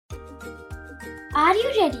Are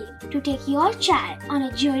you ready to take your child on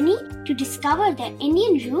a journey to discover their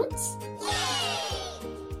Indian roots?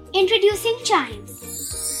 Introducing Chimes,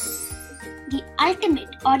 the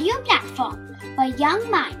ultimate audio platform for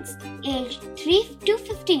young minds aged 3 to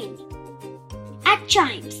 15. At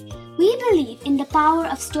Chimes, we believe in the power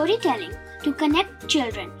of storytelling to connect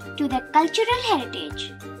children to their cultural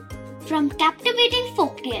heritage. From captivating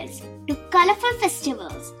folktales to colorful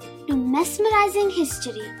festivals to mesmerizing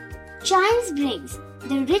history, Chimes brings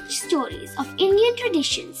the rich stories of Indian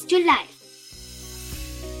traditions to life.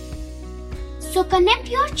 So connect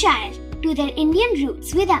your child to their Indian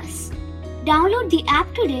roots with us. Download the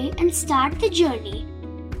app today and start the journey.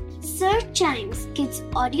 Search Chimes Kids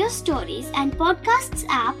Audio Stories and Podcasts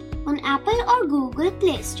app on Apple or Google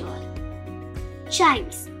Play Store.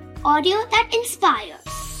 Chimes, audio that inspires.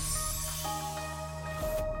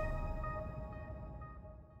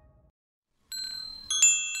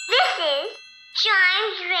 This is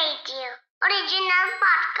Chimes Radio, original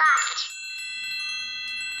podcast.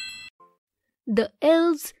 The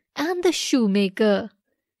Elves and the Shoemaker.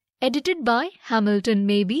 Edited by Hamilton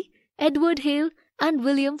Mabie, Edward Hale and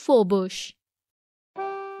William Forbush.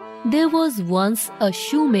 There was once a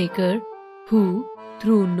shoemaker who,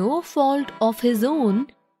 through no fault of his own,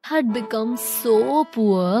 had become so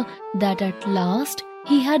poor that at last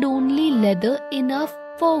he had only leather enough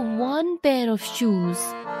for one pair of shoes.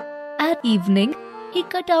 At evening, he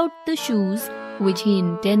cut out the shoes which he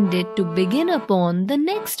intended to begin upon the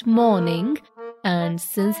next morning, and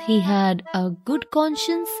since he had a good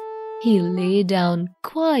conscience, he lay down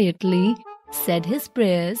quietly, said his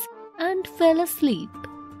prayers, and fell asleep.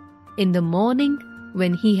 In the morning,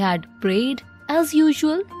 when he had prayed as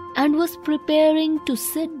usual and was preparing to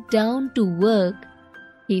sit down to work,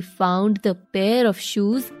 he found the pair of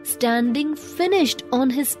shoes standing finished on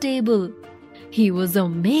his table. He was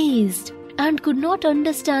amazed and could not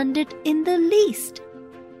understand it in the least.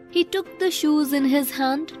 He took the shoes in his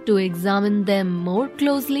hand to examine them more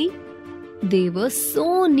closely. They were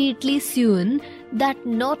so neatly sewn that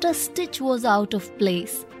not a stitch was out of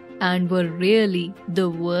place, and were really the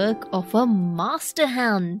work of a master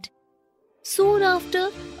hand. Soon after,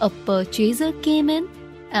 a purchaser came in,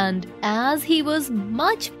 and as he was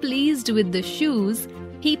much pleased with the shoes,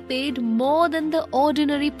 he paid more than the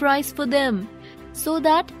ordinary price for them, so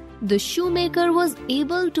that the shoemaker was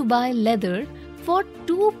able to buy leather for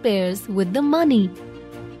 2 pairs with the money.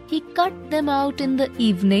 He cut them out in the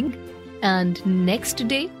evening, and next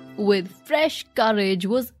day, with fresh courage,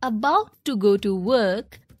 was about to go to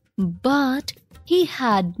work, but he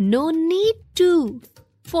had no need to,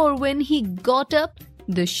 for when he got up,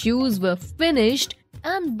 the shoes were finished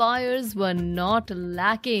and buyers were not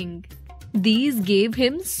lacking. These gave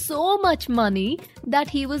him so much money that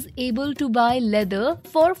he was able to buy leather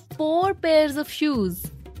for 4 pairs of shoes.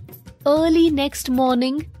 Early next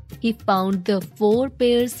morning, he found the 4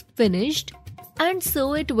 pairs finished, and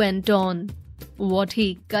so it went on. What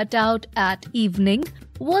he cut out at evening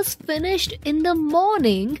was finished in the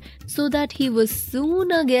morning, so that he was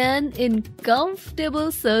soon again in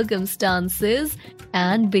comfortable circumstances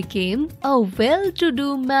and became a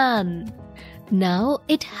well-to-do man. Now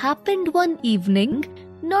it happened one evening,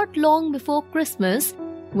 not long before Christmas,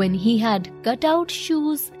 when he had cut out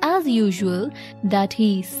shoes as usual, that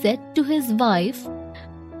he said to his wife,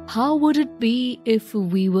 "How would it be if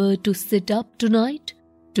we were to sit up tonight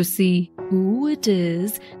to see who it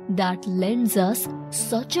is that lends us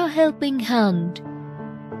such a helping hand?"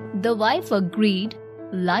 The wife agreed,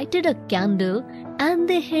 lighted a candle, and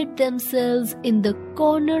they hid themselves in the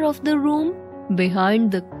corner of the room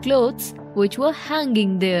behind the clothes which were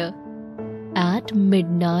hanging there. At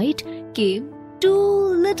midnight came 2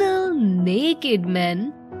 little naked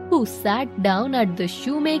men who sat down at the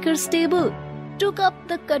shoemaker's table, took up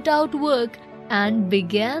the cutout work, and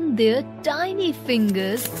began their tiny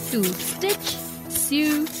fingers to stitch,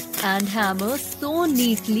 sew, and hammer so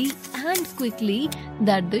neatly and quickly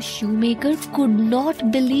that the shoemaker could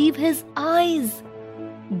not believe his eyes.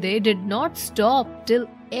 They did not stop till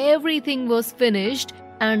everything was finished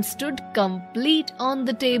and stood complete on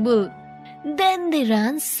the table. Then they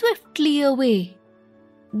ran swiftly away.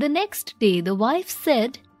 The next day the wife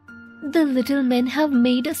said, "The little men have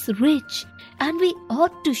made us rich, and we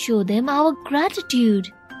ought to show them our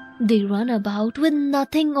gratitude. They run about with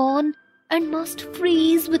nothing on and must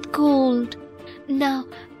freeze with cold. Now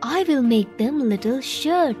I will make them little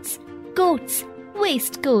shirts, coats,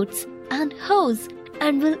 waistcoats, and hose,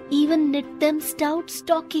 and will even knit them stout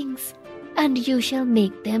stockings, and you shall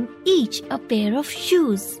make them each a pair of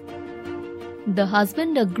shoes." The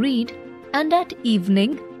husband agreed, and at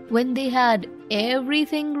evening, when they had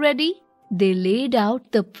everything ready, they laid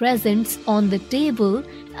out the presents on the table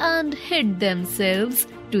and hid themselves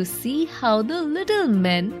to see how the little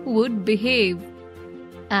men would behave.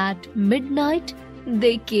 At midnight,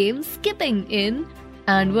 they came skipping in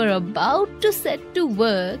and were about to set to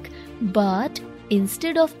work, but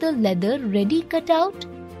instead of the leather ready cut out,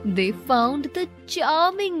 they found the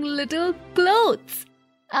charming little clothes.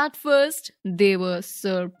 At first, they were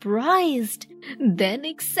surprised, then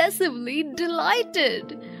excessively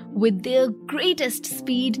delighted. With their greatest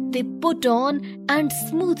speed, they put on and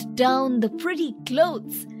smoothed down the pretty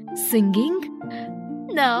clothes, singing,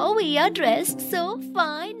 "Now we are dressed so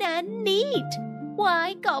fine and neat.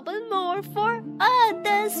 Why cobble more for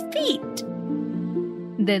others' feet?"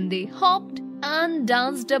 Then they hopped and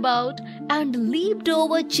danced about and leaped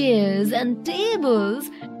over chairs and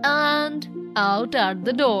tables and out at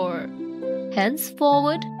the door.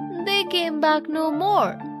 Henceforward, they came back no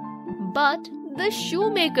more. But the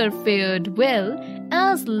shoemaker fared well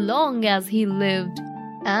as long as he lived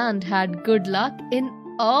and had good luck in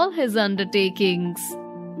all his undertakings.